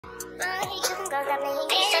This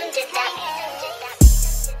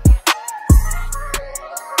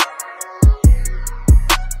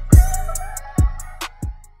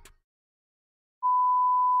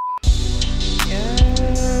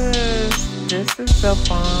is a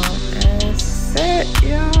bomb ass set,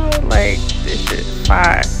 y'all. Like, this shit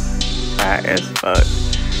fire as fuck.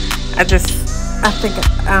 I don't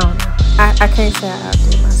know. I can't say I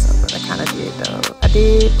outdid myself, but I kind of did though. I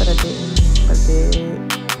did, but I didn't. I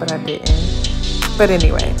did, but I didn't. But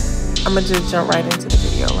anyway, I'm gonna just jump right into the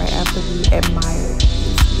video right after we admire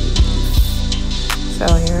these views. So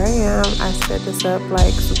here I am. I sped this up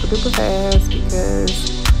like super duper fast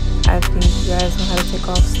because I think you guys know how to take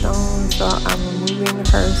off stones. So I'm removing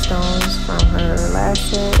her stones from her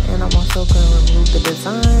last set, and I'm also going to remove the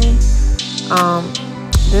design.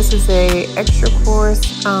 This is a extra coarse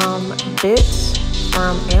bit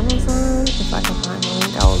from Amazon. If I can find the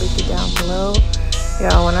link, I will link it down below.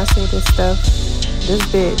 Y'all, when I say this stuff, this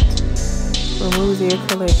bit removes the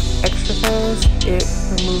acrylic extra fast. It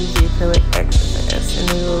removes the acrylic extra fast, and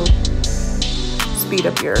it will speed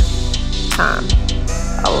up your time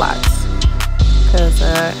a lot, because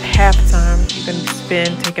half the time you're going to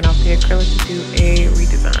spend taking off the acrylic to do a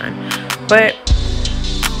redesign. But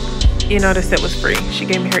you know, the set was free. She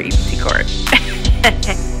gave me her EBT card.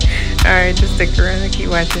 Alright, just stick around and keep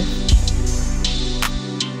watching.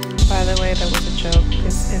 By the way, that was a joke.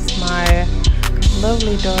 This is my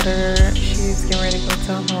lovely daughter. She's getting ready to go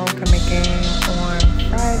to a homecoming game on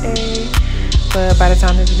Friday, but by the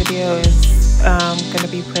time this video is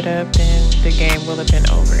gonna be put up, then the game will have been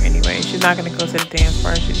over anyway. She's not gonna go to the dance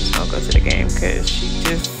part. She's just gonna go to the game because she's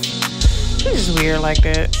just weird like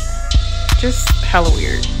that. Just hella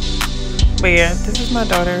weird. But yeah, this is my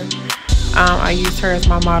daughter. I used her as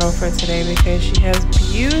my model for today because she has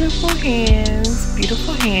beautiful hands.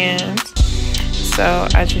 So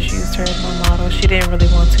I just used her as my model. She didn't really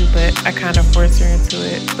want to, but I kind of forced her into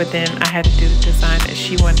it. But then I had to do the design that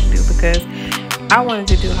she wanted to do because I wanted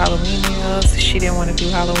to do Halloween nails. She didn't want to do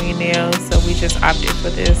Halloween nails, so we just opted for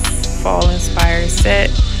this fall inspired set.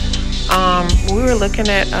 We were looking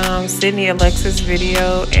at Sydney Alexa's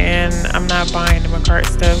video, and I'm not buying the McCart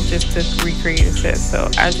stuff just to recreate a set, so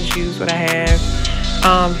I just used what I have.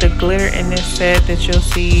 The glitter in this set that you'll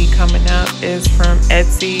see coming up is from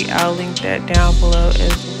Etsy. I'll link that down below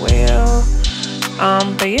as well.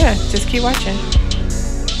 But yeah, just keep watching.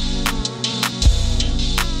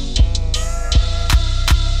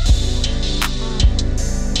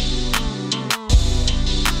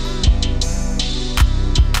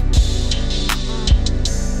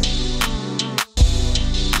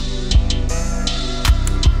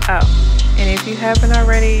 And if you haven't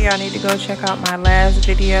already, y'all need to go check out my last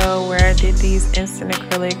video where I did these instant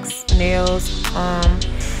acrylics nails.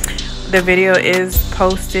 The video is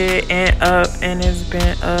posted and up, and it's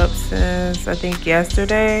been up since I think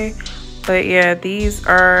yesterday. But yeah, these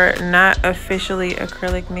are not officially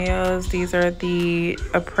acrylic nails. These are the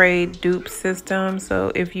Acrylic dupe system.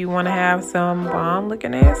 So if you want to have some bomb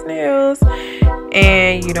looking ass nails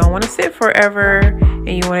and you don't want to sit forever and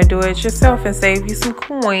you want to do it yourself and save you some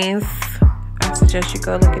coins, I suggest you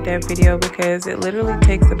go look at that video because it literally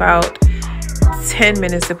takes about 10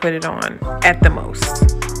 minutes to put it on at the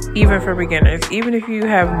most. Even for beginners, even if you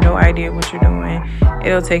have no idea what you're doing,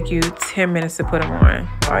 it'll take you 10 minutes to put them on.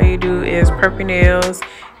 All you do is prep your nails,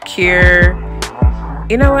 cure.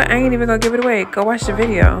 You know what? I ain't even gonna give it away. Go watch the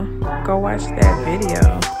video. Go watch that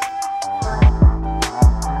video.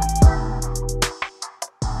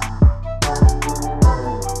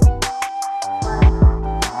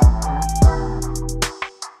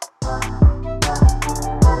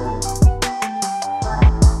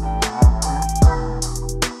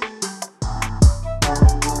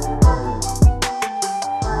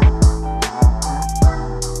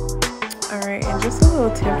 Just a little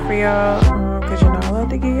tip for y'all, because you know I love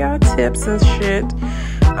to give y'all tips and shit.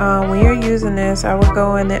 When you're using this, I would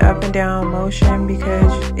go in the up and down motion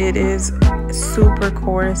because it is super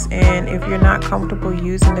coarse, and if you're not comfortable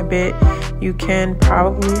using the bit, you can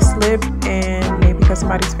probably slip and maybe cut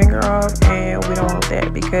somebody's finger off, and we don't want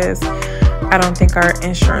that because I don't think our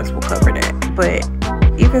insurance will cover that. But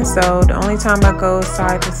even so, the only time I go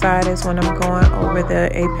side to side is when I'm going over the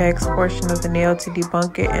apex portion of the nail to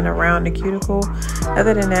debunk it and around the cuticle.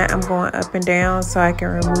 Other than that, I'm going up and down so I can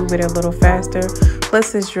remove it a little faster.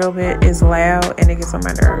 Plus, this drill bit is loud and it gets on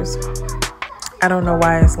my nerves. I don't know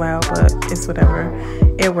why it's loud, but it's whatever.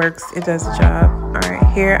 It works. It does the job. All right,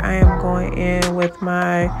 here I am going in with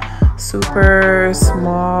my super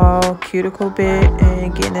small cuticle bit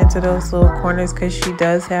and getting into those little corners because she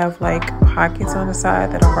does have like pockets on the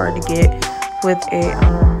side that are hard to get with a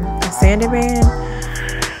sanding band.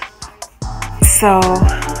 So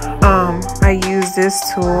I use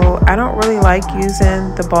this tool. I don't really like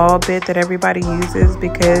using the ball bit that everybody uses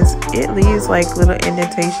because it leaves like little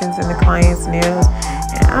indentations in the client's nails,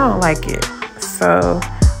 and I don't like it. So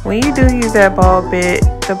when you do use that ball bit,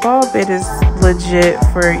 the ball bit is legit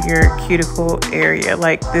for your cuticle area,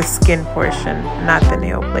 like the skin portion, not the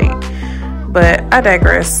nail plate. But I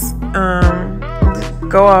digress.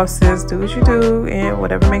 Go off, sis, do what you do and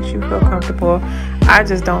whatever makes you feel comfortable. I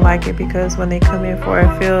just don't like it because when they come in for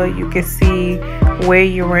a fill, you can see where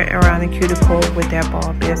you went around the cuticle with that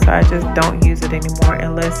ball bit. So I just don't use it anymore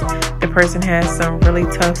unless the person has some really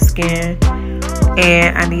tough skin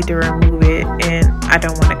and I need to remove it and I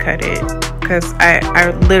don't want to cut it, because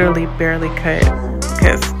I literally barely cut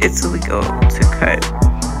because it's illegal to cut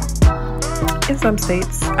in some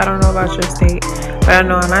states. I don't know about your state, but I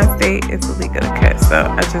know in my state it's illegal to cut. So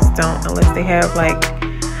I just don't, unless they have like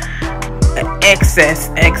excess.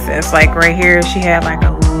 Like right here, she had like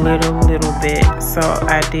a little bit, so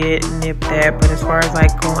I did nip that. But as far as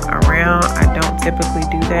like going around, I don't typically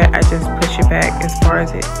do that. I just push it back as far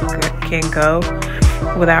as it can go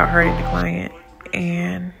without hurting the client,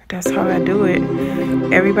 and that's how I do it.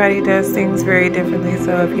 Everybody does things very differently,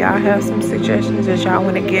 so if y'all have some suggestions that y'all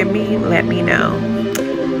want to give me, let me know.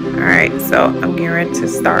 Alright, so I'm getting ready to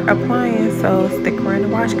start applying, so stick around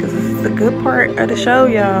and watch because this is the good part of the show,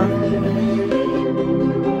 y'all.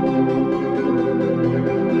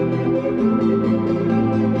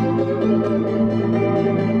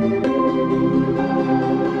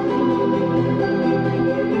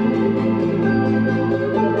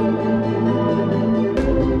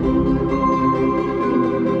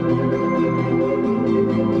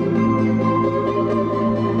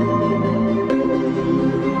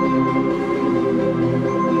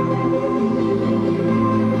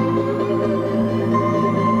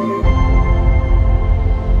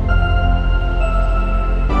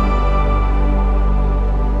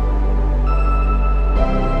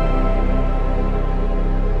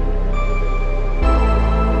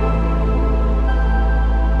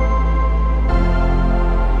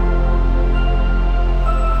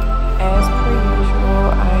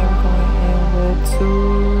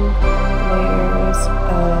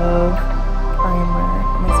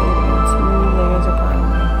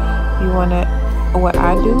 What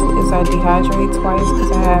I do is I dehydrate twice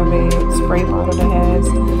because I have a spray bottle that has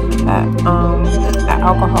an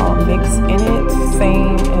alcohol mix in it,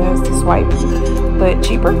 same as the Swipe but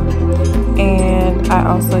cheaper. And I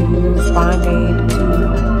also use Band-Aid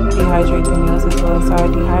to dehydrate the nails as well. So I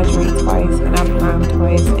dehydrate twice and I prime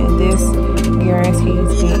twice, and this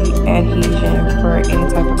guarantees the adhesion for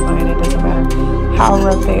any type of client. It doesn't matter how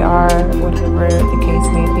rough they are, whatever the case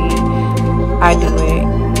may be. I do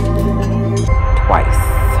it twice,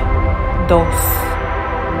 dos.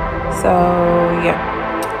 So yeah,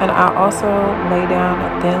 and I also lay down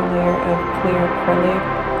a thin layer of clear acrylic,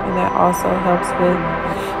 and that also helps with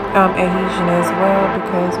adhesion as well,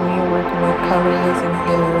 because when you're working with colors and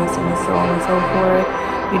hitters and so on and so forth,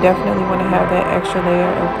 you definitely want to have that extra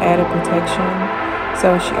layer of added protection.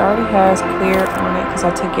 So she already has clear on it because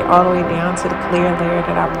I took it all the way down to the clear layer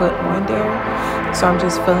that I put on there. So I'm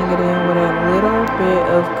just filling it in with a little bit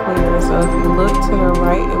of clear. So if you look to the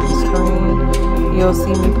right of the screen, you'll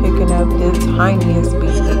see me picking up the tiniest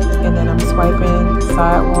bead, and then I'm swiping the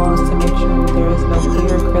side walls to make sure that there is no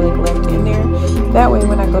clear acrylic left in there. That way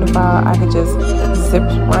when I go to file, I can just zip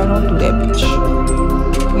right on through that bitch.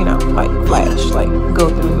 You know, like flash, like go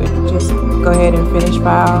through it. Just go ahead and finish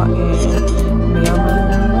file and be on my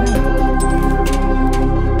way.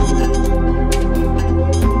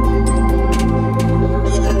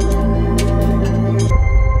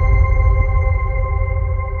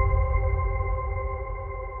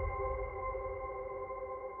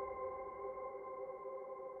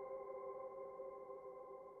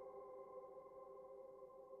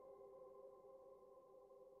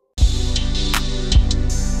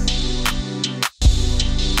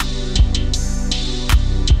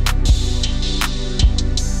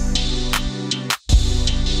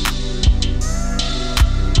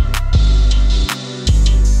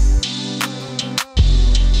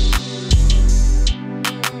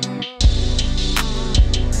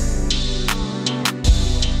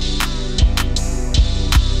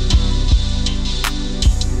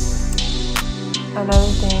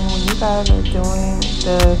 Another thing, when you guys are doing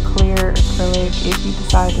the clear acrylic, if you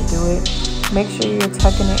decide to do it, make sure you're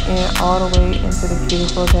tucking it in all the way into the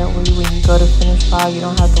cuticle. That way when you go to finish file, you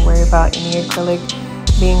don't have to worry about any acrylic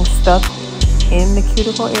being stuck in the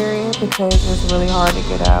cuticle area, because it's really hard to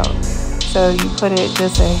get out. So you put it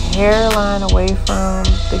just a hairline away from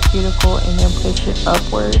the cuticle and then push it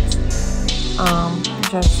upwards.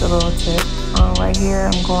 Just a little tip. Right here,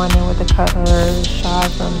 I'm going in with the color Shy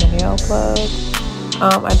from the nail plug.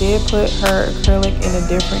 I did put her acrylic in a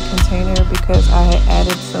different container because I had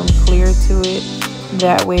added some clear to it.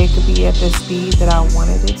 That way it could be at the speed that I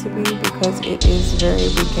wanted it to be, because it is very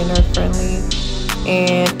beginner friendly.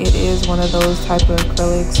 And it is one of those type of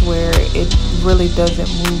acrylics where it really doesn't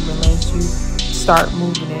move unless you start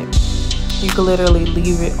moving it. You can literally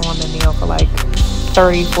leave it on the nail for like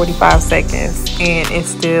 30-45 seconds and it's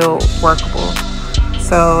still workable.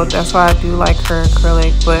 So that's why I do like her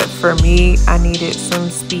acrylic. But for me, I needed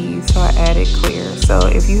some speed, so I added clear. So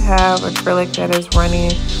if you have acrylic that is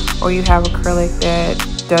running, or you have acrylic that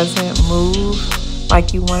doesn't move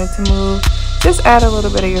like you want it to move, just add a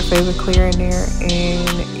little bit of your favorite clear in there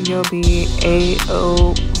and you'll be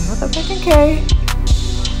A-O-motherfucking-K.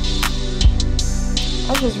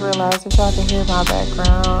 I just realized that y'all can hear my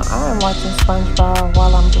background. I am watching SpongeBob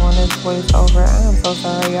while I'm doing this voiceover. I am so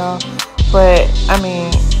sorry, y'all. But, I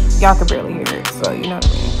mean, y'all can barely hear it, so you know what I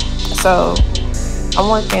mean. So, I'm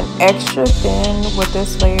working extra thin with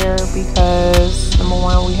this layer because, number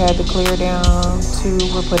one, we had the clear down. 2,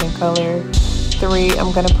 we're putting color. 3,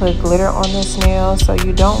 I'm going to put glitter on this nail, so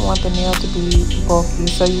you don't want the nail to be bulky.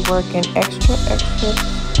 So you work in extra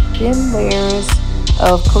thin layers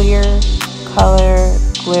of clear, color,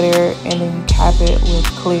 glitter, and then you cap it with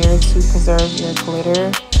clear to preserve your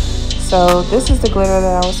glitter. So this is the glitter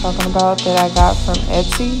that I was talking about that I got from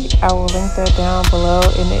Etsy. I will link that down below,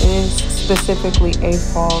 and it is specifically a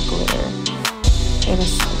fall glitter. It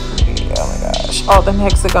is so pretty. Oh my gosh. All them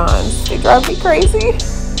hexagons, they drive me crazy.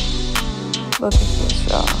 Look at this,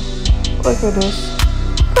 y'all. Look at this.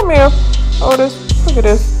 Come here. Otis. Look at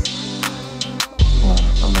this. No,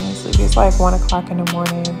 I'm gonna sleep. It's like 1 o'clock in the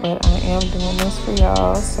morning, but I am doing this for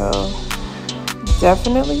y'all. So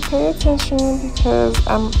definitely pay attention because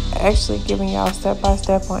I'm actually giving y'all step by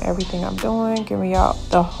step on everything I'm doing, giving y'all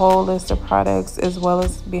the whole list of products, as well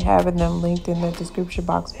as be having them linked in the description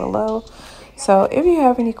box below. So if you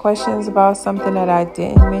have any questions about something that I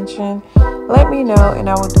didn't mention, let me know and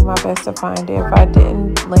I will do my best to find it. If I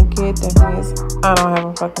didn't link it, that means I don't have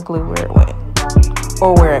a fucking clue where it went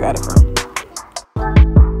or where I got it from.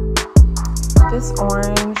 This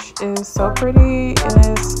orange is so pretty. It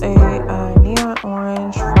is a neon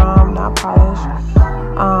orange from Not Polished.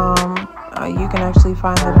 You can actually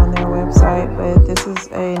find it on their website, but this is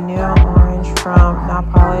a neon orange from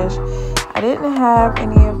Not Polished. I didn't have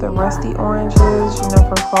any of the rusty oranges, you know,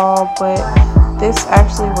 for fall, but this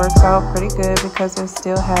actually works out pretty good because it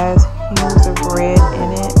still has hues of red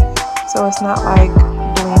in it. So it's not like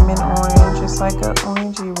gleaming orange, it's like an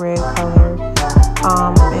orangey red color.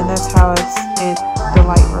 And that's how the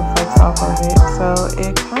light reflects off of it. So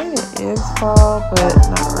it kind of is fall, but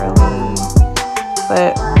not really.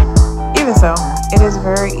 But even so, it is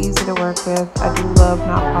very easy to work with. I do love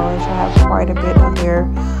Not Polished. I have quite a bit of their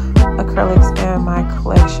acrylics in my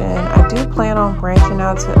collection. I do plan on branching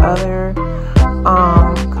out to other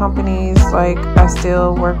companies. Like I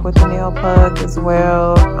still work with the nail plug as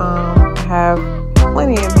well. I have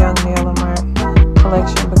plenty of Young Nail in my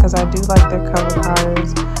collection because I do like their cover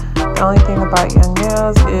powders. The only thing about Young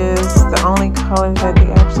Nailz is the only colors that they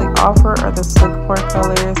actually offer are the slick pour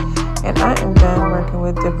colors, and I am done working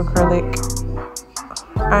with dip acrylic.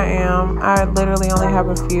 I literally only have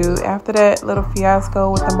a few. After that little fiasco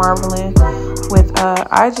with the marbling with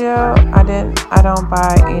eye gel, I don't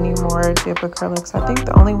buy any more dip acrylics. I think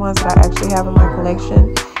the only ones that I actually have in my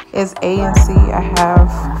collection is A and C. I have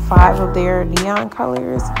 5 of their neon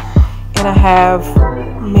colors, and I have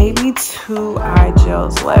maybe 2 eye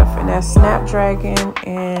gels left, and that's Snapdragon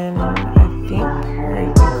and I think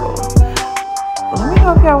Periwinkle. Let me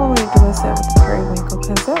know if y'all want me to do a set with the Periwinkle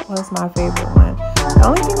because that was my favorite one. The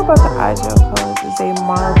only thing about the eye gel colors is they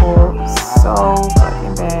marble so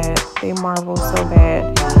fucking bad. They marble so bad.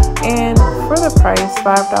 And for the price,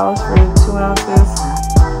 $5 for 2 ounces,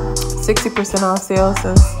 60% off sale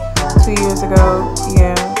since 2 years ago.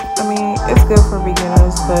 Yeah, I mean, it's good for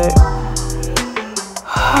beginners, but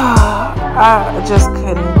I just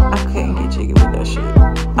couldn't get jiggy with that shit.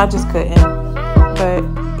 I just couldn't. But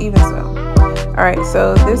even so. Alright,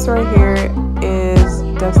 so this right here is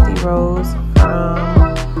Dusty Rose from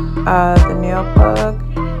the nail plug,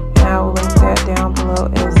 and I will link that down below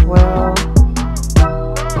as well.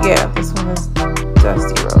 Yeah, this one is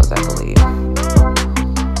Dusty Rose, I believe,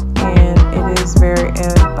 and it is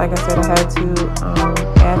and like I said, I had to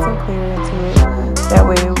add some clear into it, that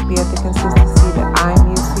way it would be at the consistency that I'm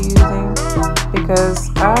used to using. because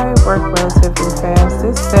I work relatively fast.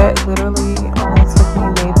 This set literally only took me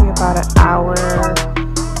maybe about an hour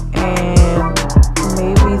and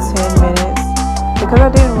maybe 10 minutes because I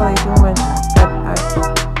didn't really do much.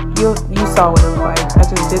 You saw what it was like. I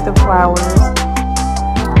just did the flowers,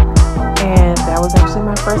 and that was actually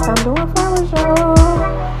my first time doing flowers, y'all.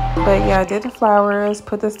 But yeah, I did the flowers,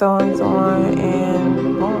 put the stones on,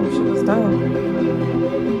 and boom, she was done.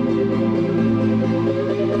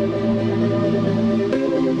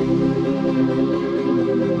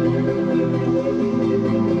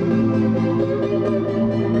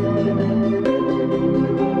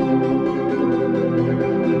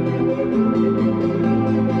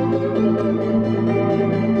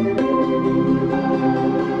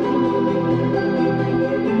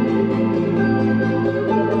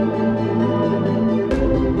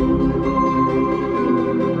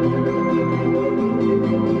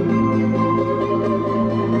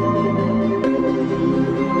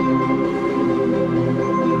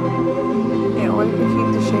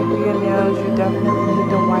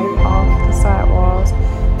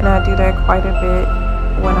 And I do that quite a bit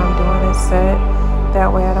when I'm doing a set. That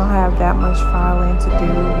way I don't have that much filing to do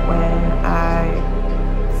when I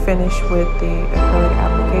finish with the acrylic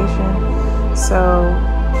application. So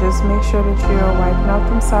just make sure that you're wiping out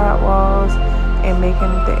them sidewalls and making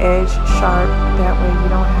the edge sharp. That way you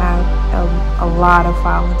don't have a lot of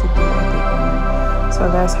filing to do at the end. So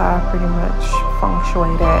that's how I pretty much feng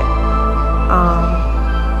shui that.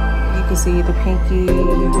 You can see the pinky,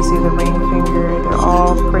 you can see the ring finger. They're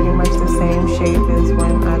all pretty much the same shape as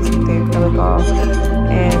when I took the acrylic off.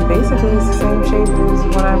 And basically it's the same shape as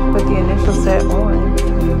when I put the initial set on.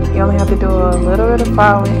 You only have to do a little bit of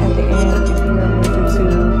filing at the end if you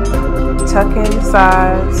remember to tuck in the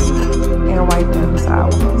sides and wipe down the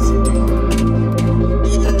sidewalls.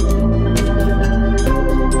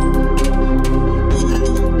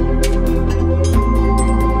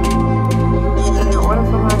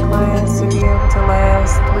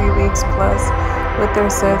 Plus with their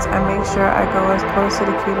sets, I make sure I go as close to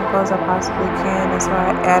the cuticle as I possibly can. That's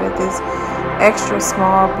why I added this extra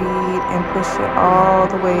small bead and push it all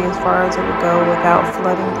the way as far as it would go without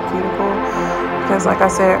flooding the cuticle, because like I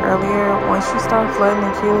said earlier, once you start flooding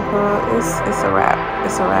the cuticle, it's a wrap.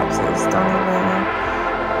 It's a wrap, sis.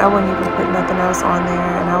 I wouldn't even put nothing else on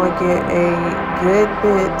there, and I would get a good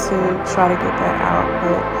bit to try to get that out.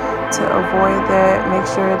 But to avoid that, make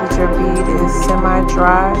sure that your bead is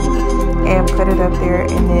semi-dry and put it up there,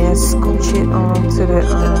 and then scooch it on to the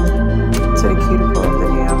cuticle of the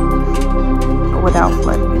nail without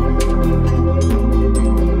flooding it.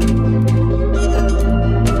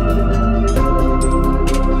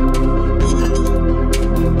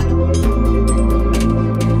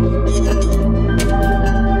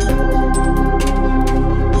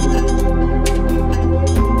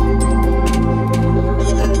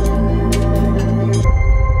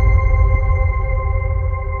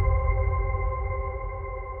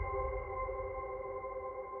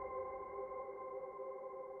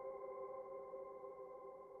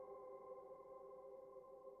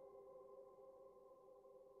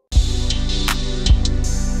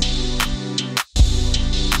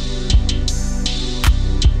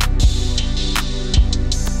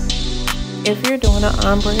 If you're doing an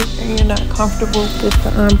ombre and you're not comfortable with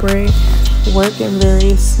the ombre, work in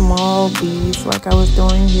very small beads like I was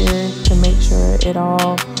doing here to make sure it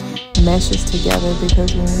all meshes together,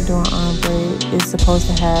 because when you're doing ombre, it's supposed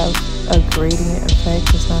to have a gradient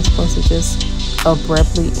effect. It's not supposed to just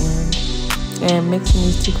abruptly end. And mixing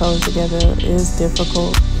these two colors together is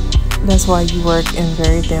difficult. That's why you work in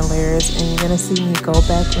very thin layers, and you're going to see me go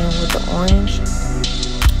back in with the orange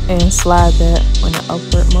and slide that on the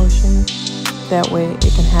upward motion. That way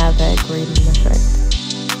it can have that gradient effect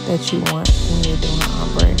that you want when you're doing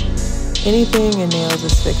ombre. Anything in nails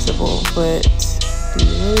is fixable, but do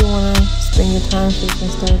you really want to spend your time fixing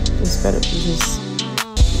stuff? It's better to just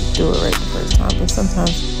do it right the first time. But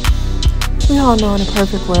sometimes we all know in a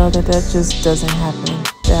perfect world that just doesn't happen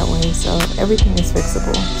that way. So everything is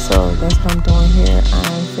fixable. So that's what I'm doing here.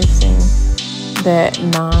 I'm fixing that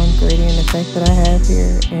non-gradient effect that I have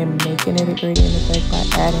here and making it a gradient effect by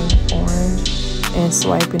adding orange and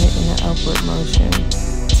swiping it in an upward motion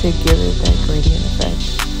to give it that gradient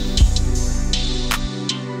effect.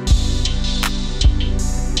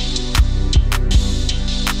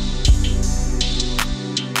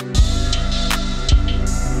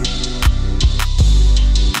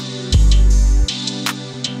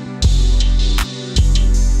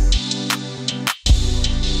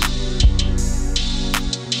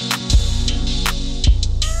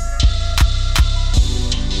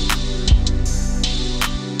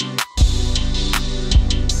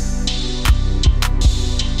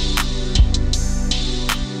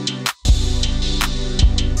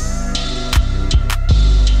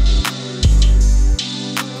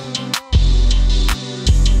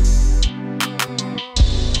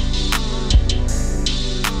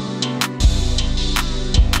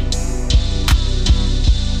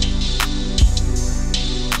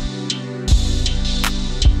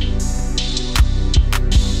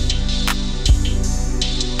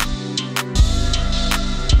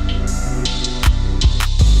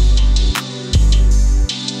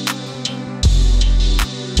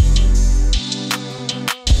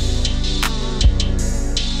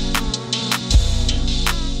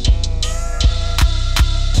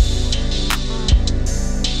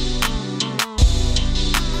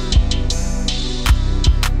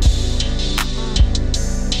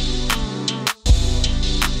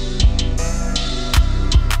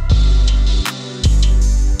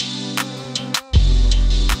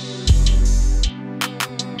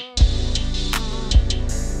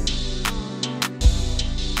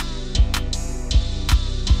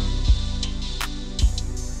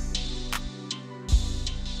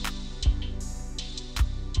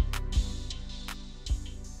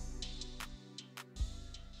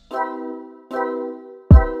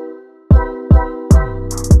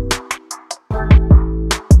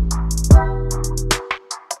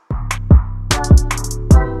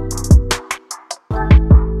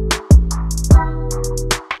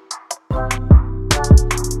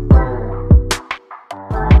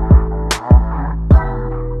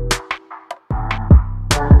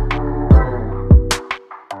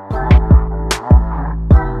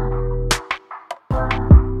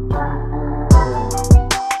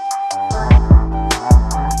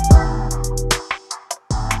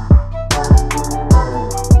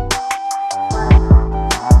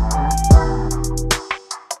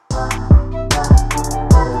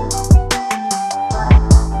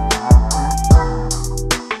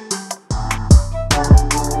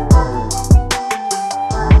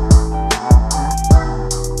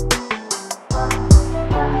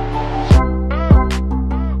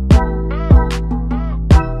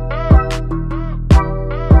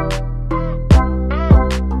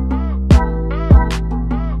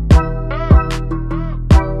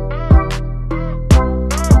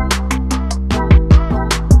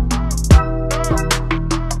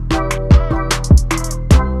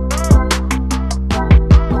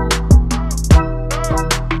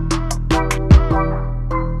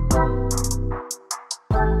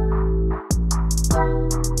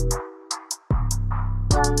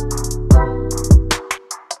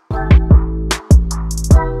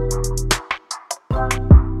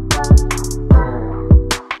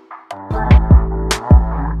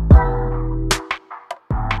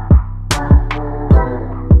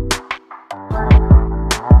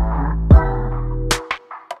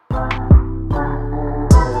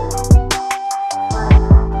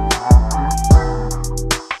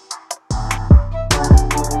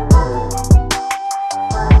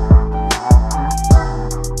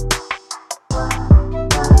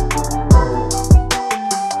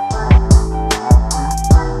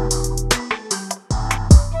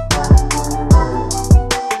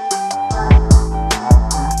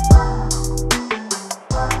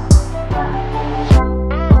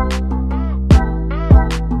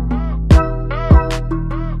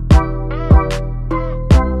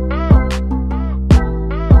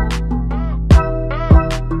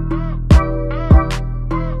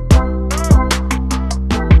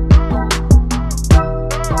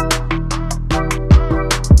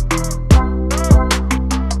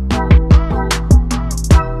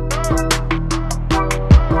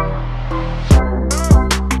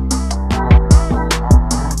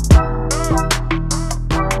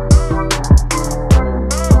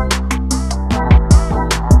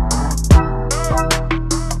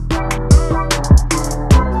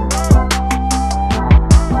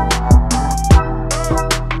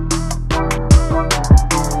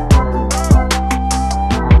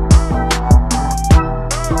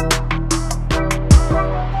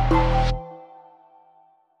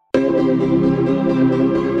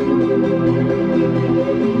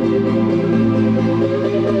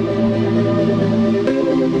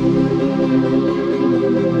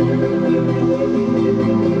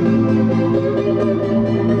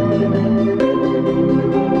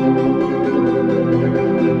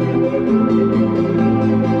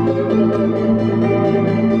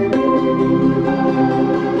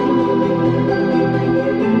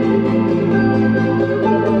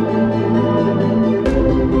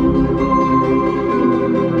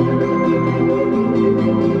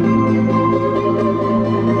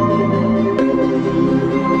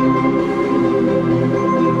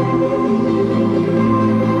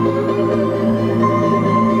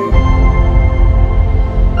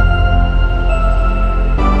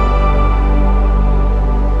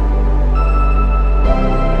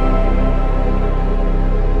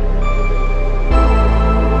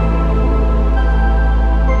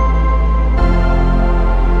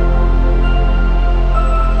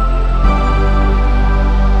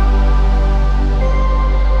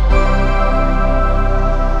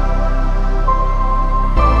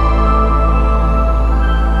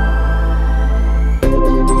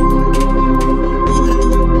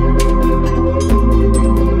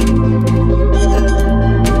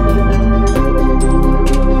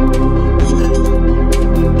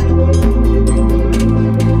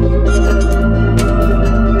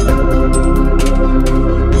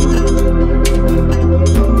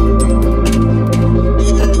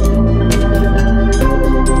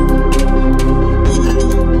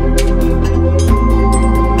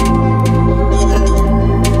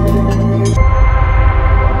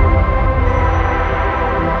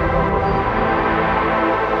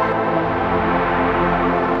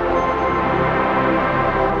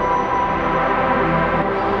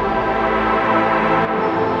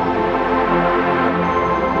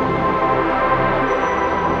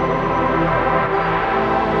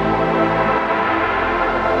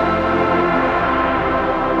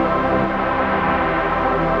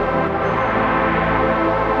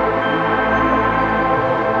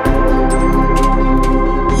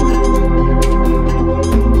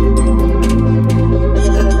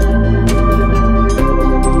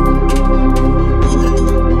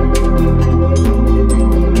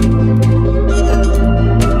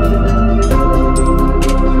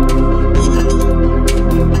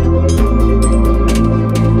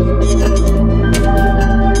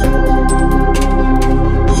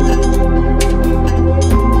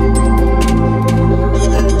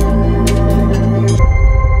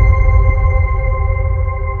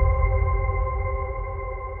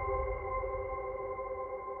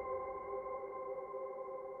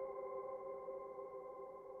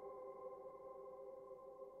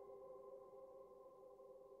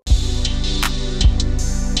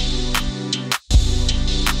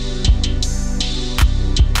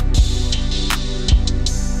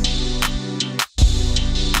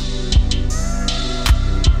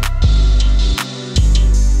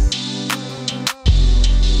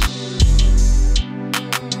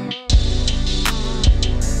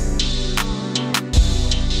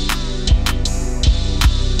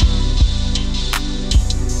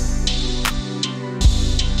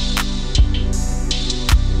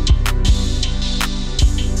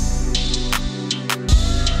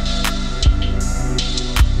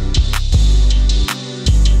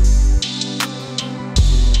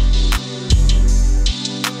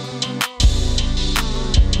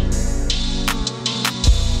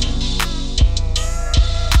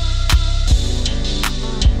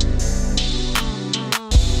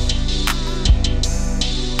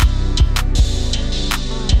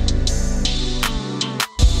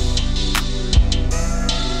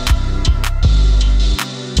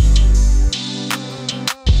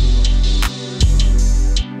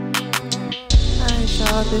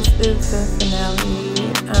 this is the finale.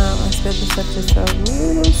 I sped this up just a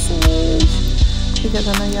little smidge because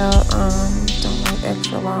I know y'all don't like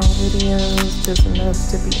extra long videos, just enough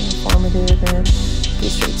to be informative and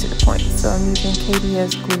get straight to the point. So I'm using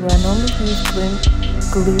KDS glue. I normally use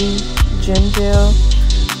glue gem gel,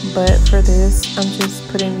 but for this I'm just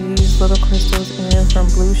putting these little crystals in from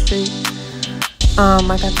Blue Street.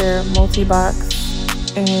 I got their multi-box,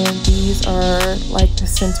 and these are like the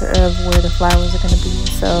center of where the flowers are going to be.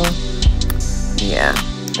 So yeah,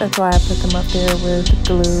 that's why I put them up there with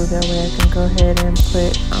glue. That way I can go ahead and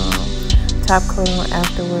put top coat on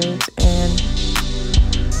afterwards, and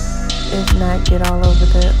if not, get all over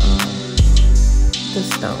the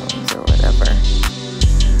stones or whatever.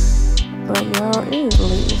 But y'all, it is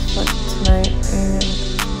late as fuck tonight, and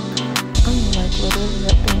I'm like literally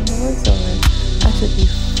up doing the voiceover. I should be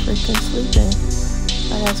freaking sleeping.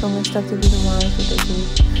 I got so much stuff to do tomorrow, it's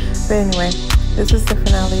ridiculous. But anyway, this is the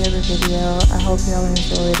finale of the video. I hope y'all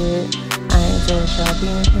enjoyed it. I enjoyed y'all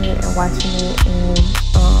being here and watching it, and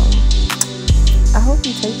I hope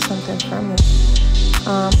you take something from it.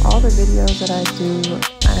 All the videos that I do,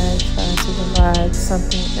 I try to provide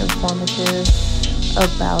something informative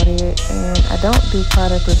about it, and I don't do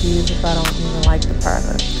product reviews if I don't even like the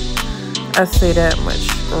product. I say that much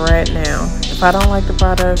right now. If I don't like the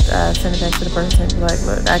product, I send it back to the person and be like,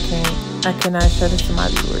 look, I cannot show this to my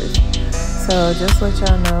viewers. So just let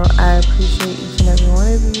y'all know, I appreciate each and every one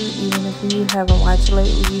of you, even if you haven't watched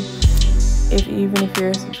lately, even if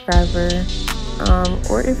you're a subscriber,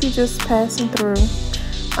 or if you're just passing through.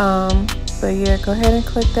 But yeah, go ahead and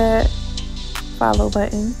click that follow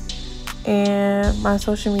button. And my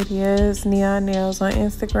social media is Neonnailzzz on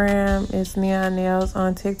Instagram. It's Neonnailzzz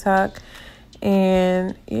on TikTok.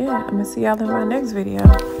 And yeah, I'm gonna see y'all in my next video.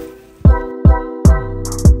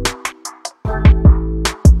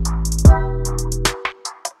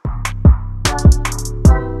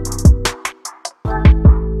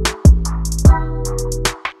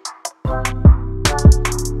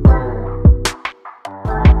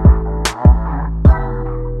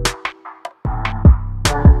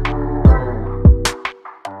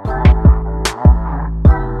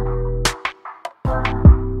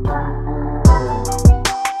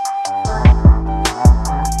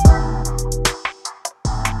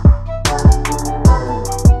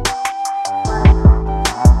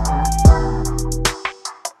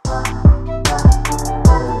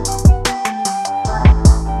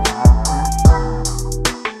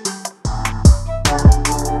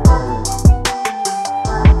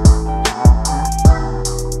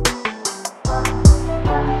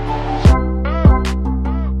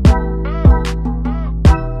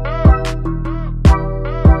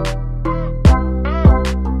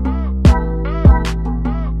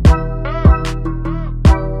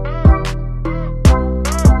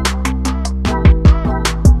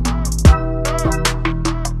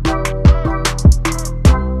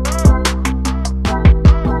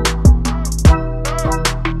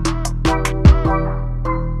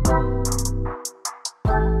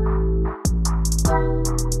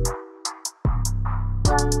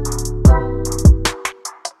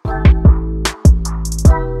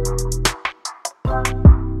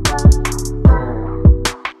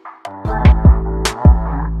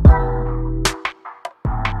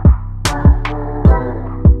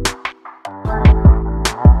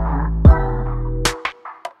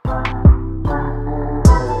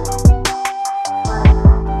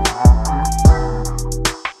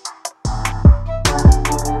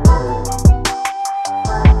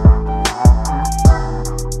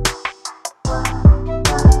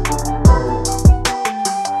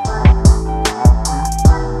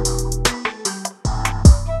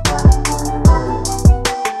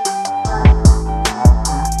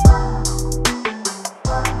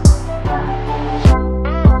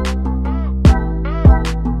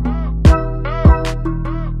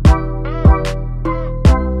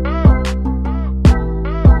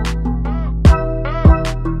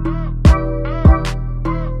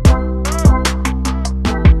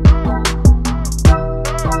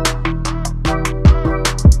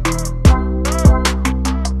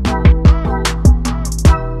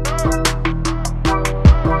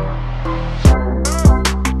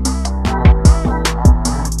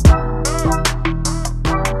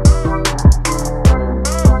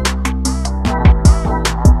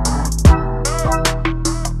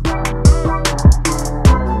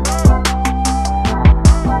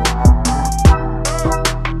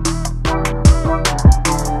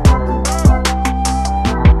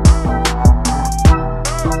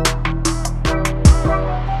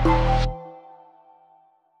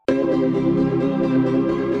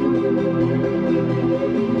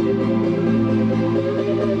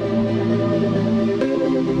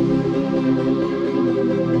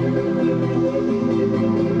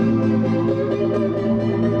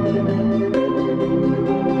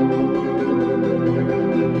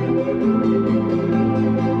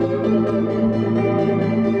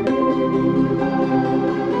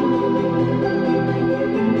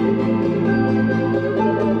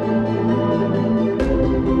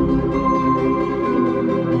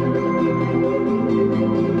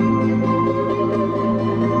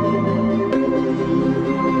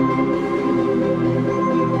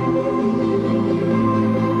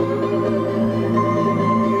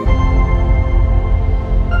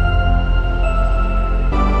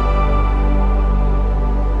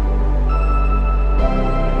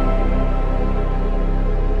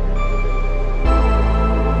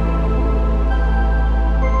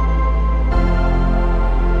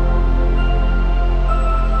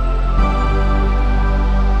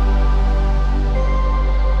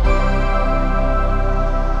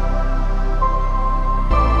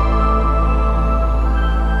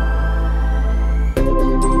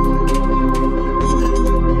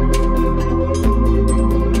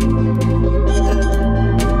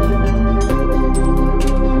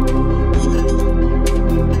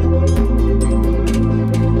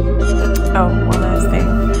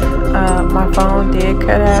 did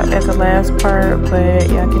cut out at the last part, but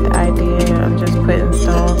y'all get the idea. I'm just putting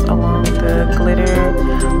stones along the glitter,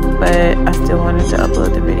 but I still wanted to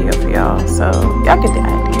upload the video for y'all, so y'all get the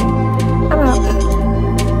idea. I'm out.